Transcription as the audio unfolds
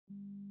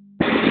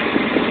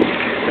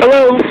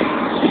Hello.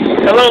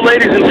 Hello,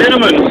 ladies and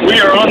gentlemen.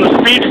 We are on the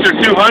Speedster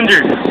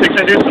 200.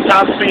 Fixing to do some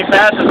top speed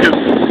passes because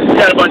we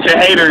got a bunch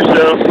of haters,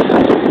 so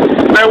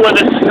bear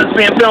with us. It's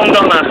being filmed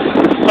on a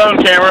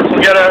phone camera. We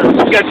got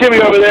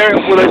Timmy over there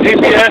with a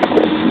GPS.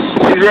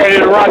 He's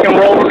ready to rock and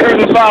roll. We're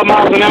cruising 5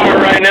 miles an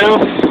hour right now.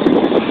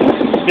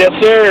 Yes,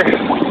 sir.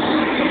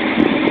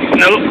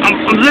 No,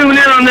 I'm zooming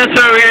in on this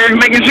over here,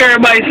 making sure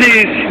everybody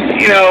sees,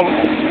 you know,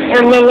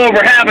 we're a little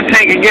over half a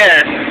tank of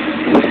gas.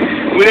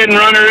 We didn't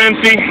run her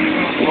empty.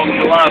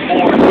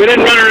 We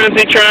didn't run her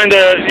empty trying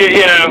to,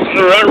 you know,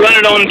 run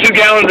it on 2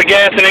 gallons of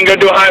gas and then go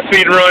do a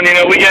high-speed run. You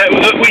know, we got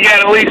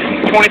at least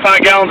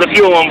 25 gallons of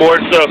fuel on board.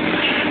 So,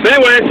 but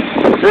anyway,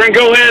 we're gonna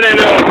go ahead and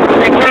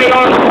turn it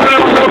on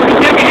over to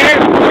Timmy here.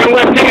 We're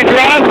gonna let Timmy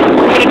drive.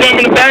 I'm gonna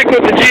jump in the back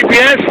with the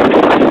GPS.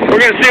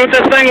 We're gonna see what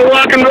this thing will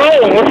rock and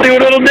roll. We'll see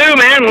what it'll do,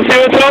 man. We'll see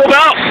what it's all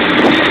about.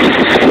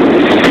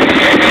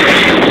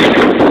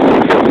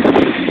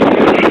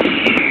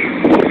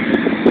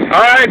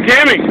 All right,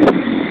 Timmy.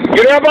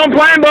 Get her up on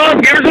plane, boss.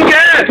 Give her some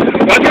gas.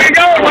 Watch where you're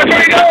going. Watch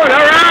where you're going.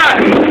 All right.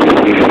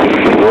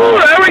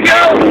 Ooh, there we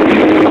go.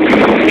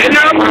 Getting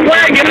her up on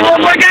plane. Get a little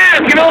more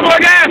gas. Get a little more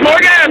gas. More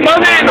gas.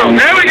 Both handles.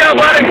 There we go,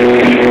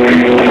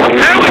 buddy.